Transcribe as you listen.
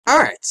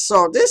Alright,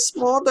 so this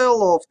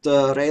model of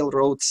the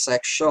railroad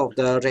section, of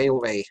the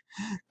railway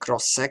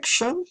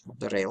cross-section,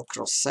 the rail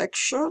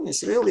cross-section,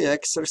 is really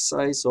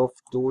exercise of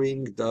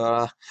doing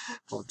the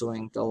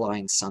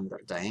lines under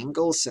the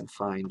angles and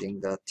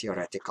finding the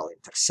theoretical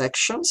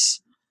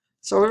intersections.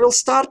 So we will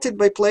start it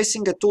by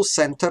placing two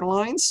center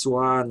lines,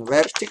 one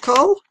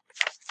vertical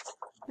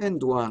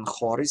and one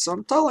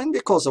horizontal, and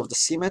because of the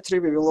symmetry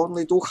we will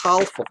only do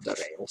half of the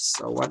rails.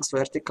 So one's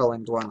vertical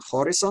and one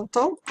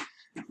horizontal.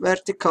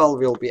 Vertical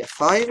will be a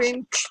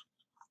 5-inch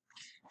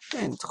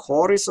and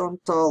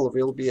horizontal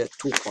will be a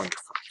 2.5.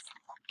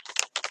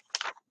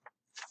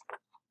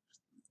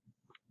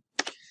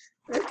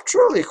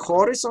 Actually,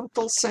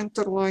 horizontal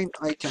center line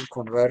I can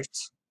convert.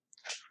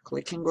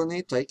 Clicking on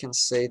it, I can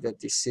say that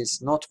this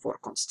is not for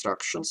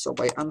construction, so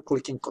by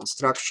unclicking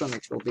construction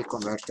it will be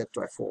converted to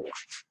a full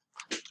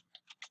line.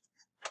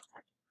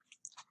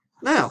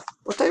 Now,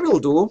 what I will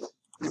do,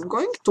 I'm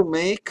going to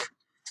make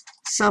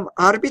some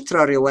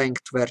arbitrary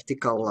length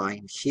vertical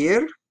line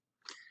here,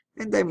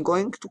 and I'm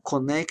going to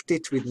connect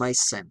it with my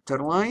center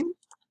line.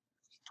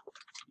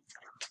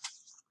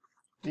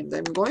 And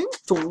I'm going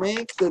to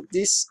make that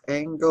this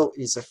angle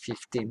is a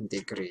 15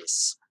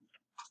 degrees.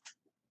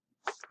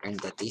 And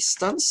the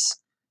distance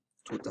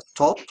to the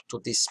top,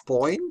 to this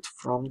point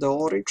from the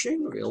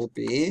origin, will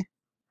be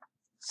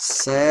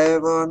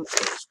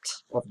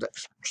 7/8 of the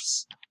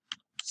inches.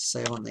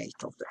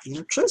 7/8 of the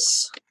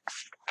inches.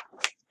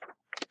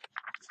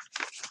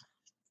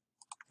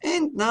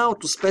 And now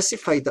to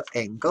specify the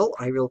angle,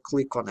 I will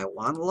click on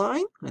one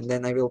line, and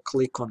then I will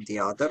click on the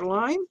other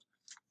line.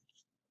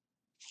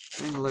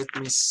 And let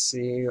me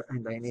see,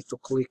 and I need to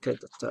click at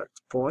the third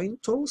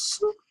point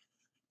also.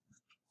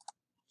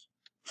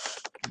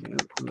 Yeah,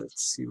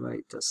 let's see why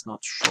it does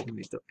not show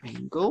me the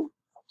angle.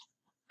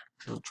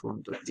 Don't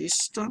want the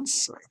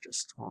distance, I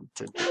just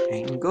wanted the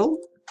angle.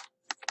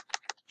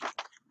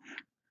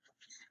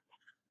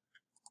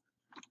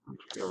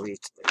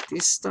 Delete the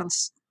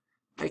distance.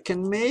 I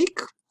can make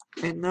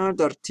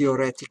another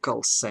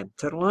theoretical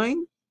center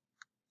line,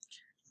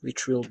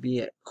 which will be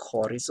a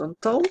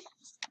horizontal.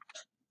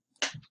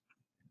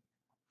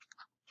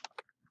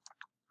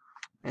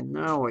 And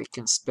now I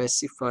can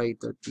specify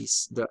that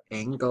the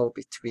angle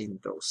between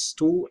those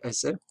two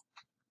as a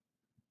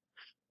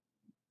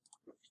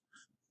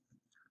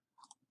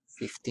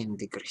 15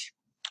 degree.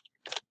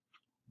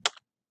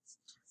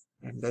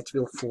 And that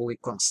will fully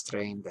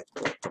constrain that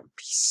bottom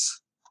piece.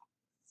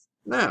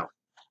 Now,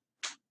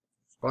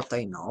 what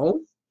I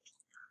know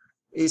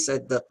is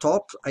at the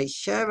top I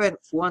have a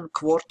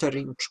 1/4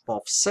 inch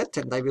offset,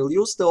 and I will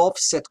use the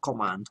offset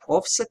command.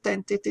 Offset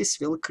entities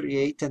will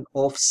create an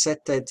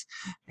offsetted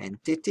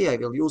entity. I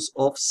will use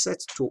offset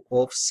to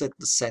offset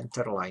the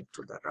center line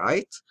to the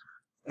right,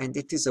 and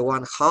it is a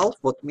 1/2,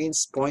 what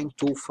means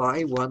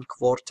 0.25,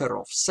 1/4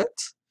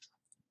 offset.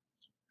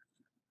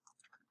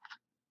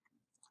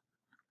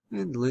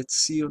 And let's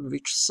see on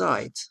which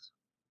side.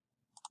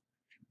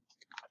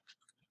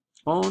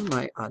 On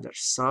my other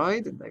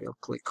side, and I will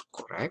click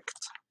correct,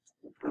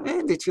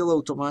 and it will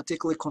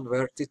automatically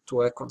convert it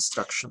to a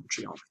construction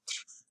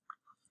geometry.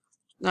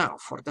 Now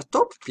for the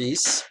top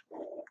piece,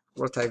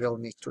 what I will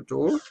need to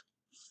do,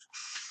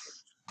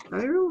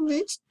 I will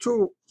need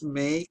to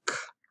make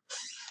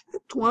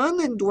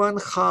 1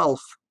 1/2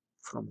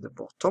 from the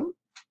bottom.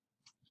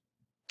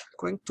 I'm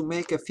going to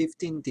make a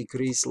 15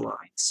 degrees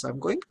line. So I'm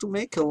going to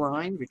make a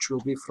line which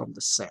will be from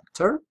the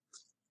center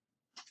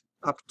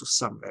up to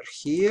somewhere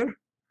here,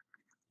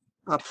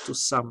 up to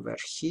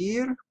somewhere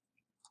here,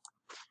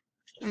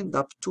 and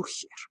up to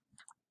here,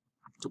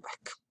 up to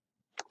back.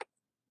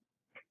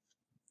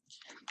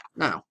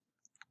 Now,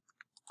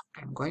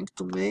 I'm going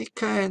to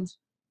make an...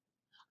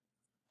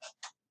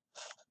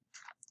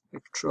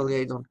 Actually,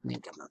 I don't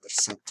need another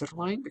center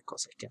line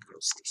because I can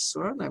use this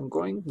one. I'm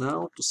going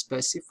now to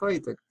specify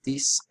that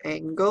this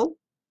angle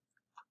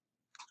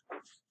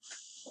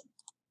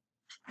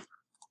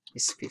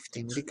is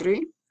 15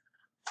 degrees.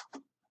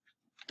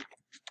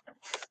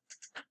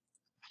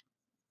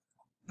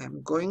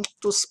 I'm going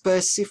to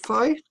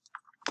specify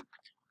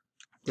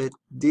that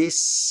this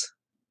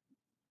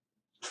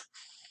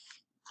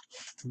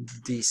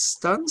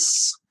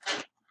distance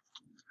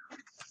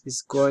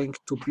is going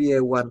to be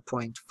a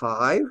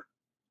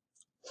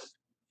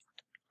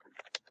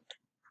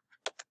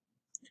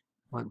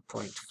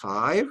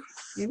 1.5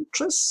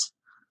 inches.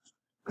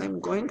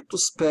 I'm going to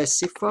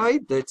specify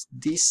that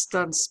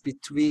distance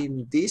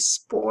between this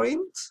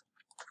point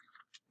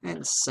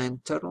and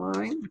center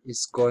line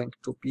is going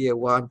to be a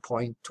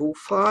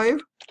 1.25.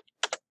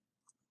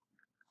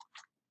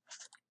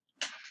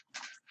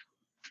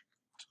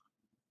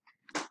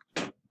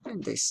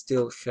 And I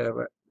still have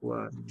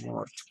one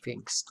more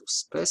thing to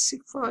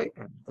specify,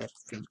 and that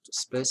thing to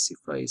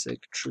specify is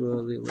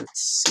actually,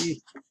 let's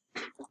see,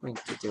 I'm going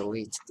to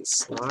delete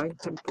this line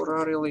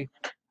temporarily.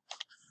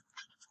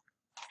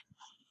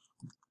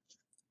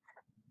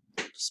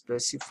 To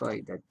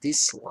specify that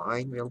this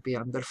line will be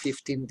under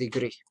 15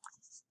 degrees.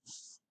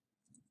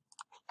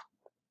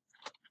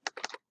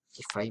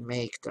 If I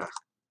make the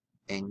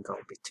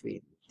angle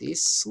between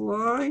this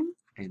line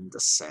and the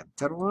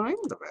center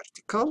line, the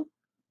vertical,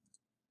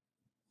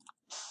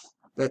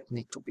 that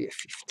need to be a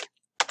 50.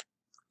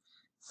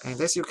 And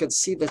as you can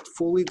see, that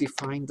fully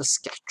defined the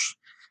sketch.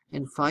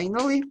 And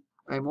finally,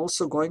 I'm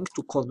also going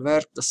to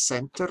convert the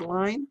center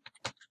line.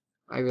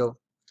 I will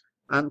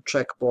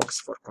uncheck box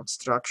for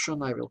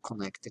construction. I will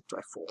connect it to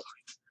a full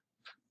line.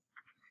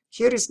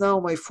 Here is now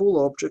my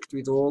full object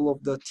with all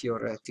of the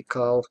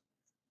theoretical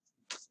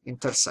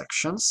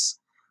intersections.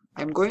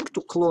 I'm going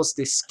to close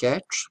this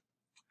sketch.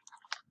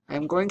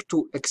 I'm going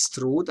to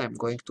extrude. I'm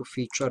going to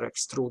feature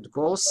extrude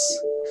boss.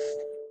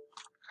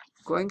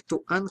 Going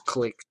to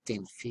unclick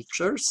thin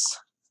features.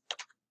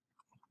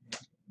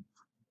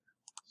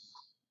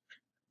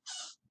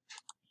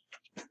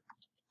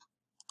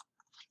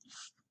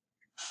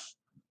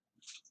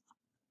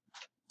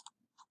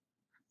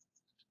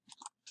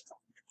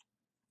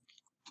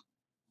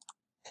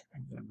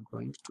 And I'm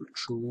going to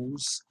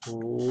choose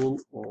all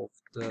of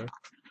the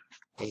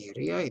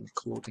area,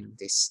 including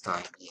this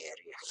tiny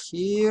area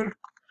here,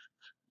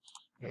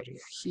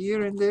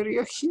 and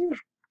area here.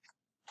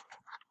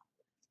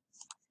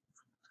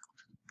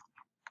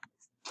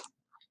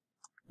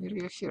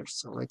 Area here.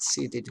 So let's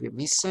see, did we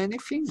miss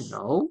anything?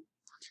 No.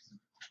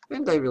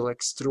 And I will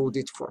extrude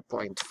it for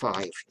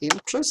 0.5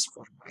 inches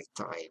for my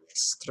tiny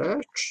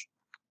stretch.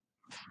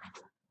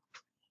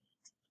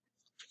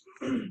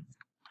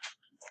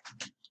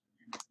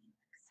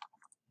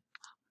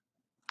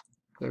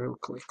 I will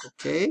click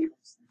OK.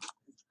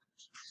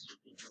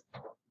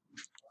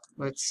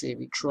 Let's see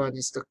which one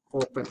is the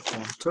open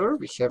contour.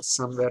 We have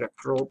somewhere a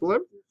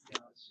problem.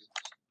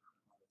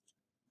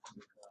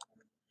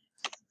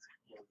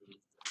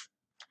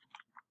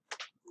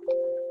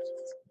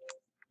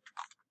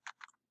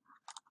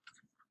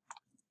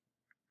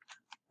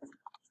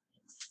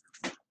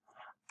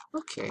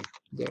 Okay,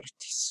 there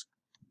it is.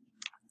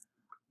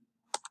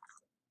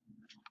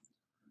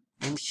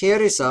 And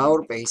here is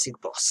our basic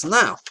boss.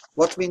 Now,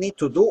 what we need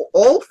to do,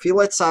 all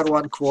fillets are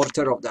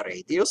 1/4 of the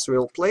radius.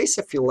 We'll place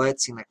a fillet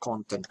in the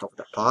content of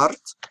the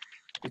part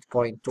with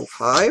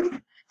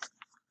 0.25.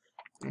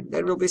 And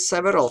there will be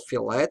several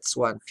fillets.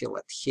 One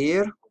fillet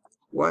here,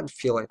 one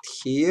fillet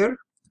here.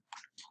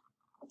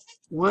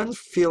 One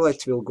fillet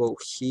will go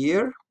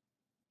here.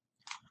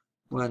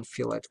 One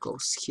fillet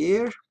goes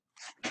here.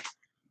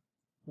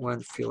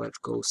 One fillet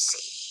goes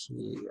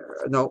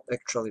here. No,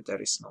 actually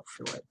there is no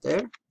fillet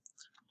there.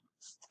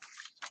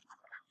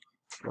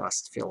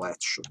 Last fillet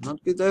should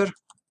not be there.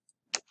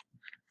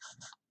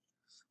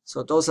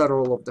 So those are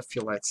all of the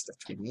fillets that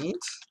we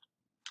need.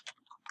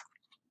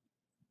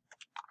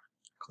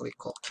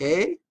 Click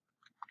OK.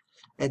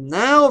 And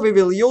now we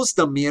will use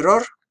the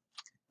mirror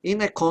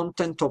in a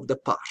content of the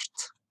part.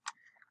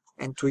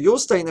 And to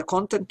use the inner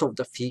content of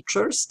the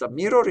features, the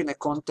mirror in a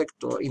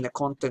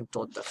content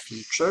of the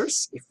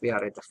features, if we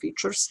are at the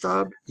features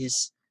tab,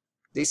 is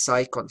this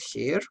icon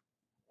here.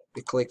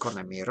 We click on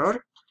a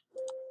mirror.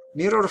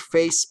 Mirror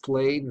face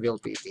plane will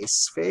be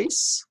this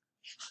face.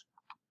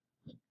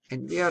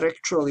 And we are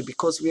actually,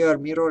 because we are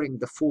mirroring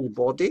the full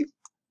body,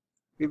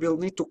 we will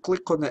need to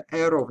click on the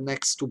arrow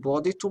next to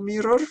body to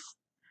mirror.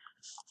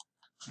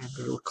 And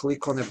we will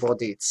click on the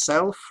body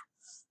itself.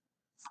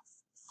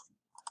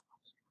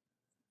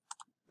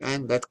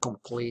 And that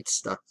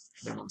completes the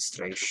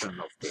demonstration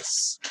of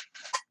this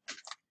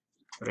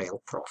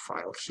rail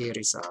profile. Here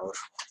is our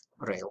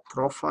rail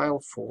profile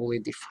fully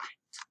defined.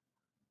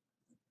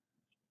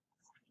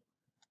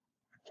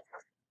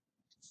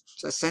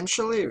 So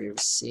essentially, we've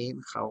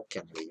seen how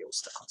can we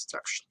use the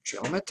construction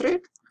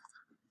geometry,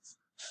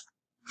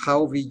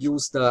 how we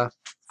use the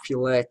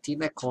fillet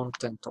in a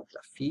content of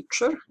the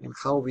feature, and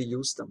how we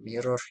use the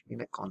mirror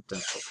in a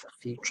content of the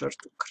feature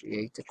to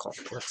create a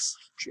complex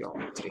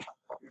geometry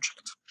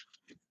object.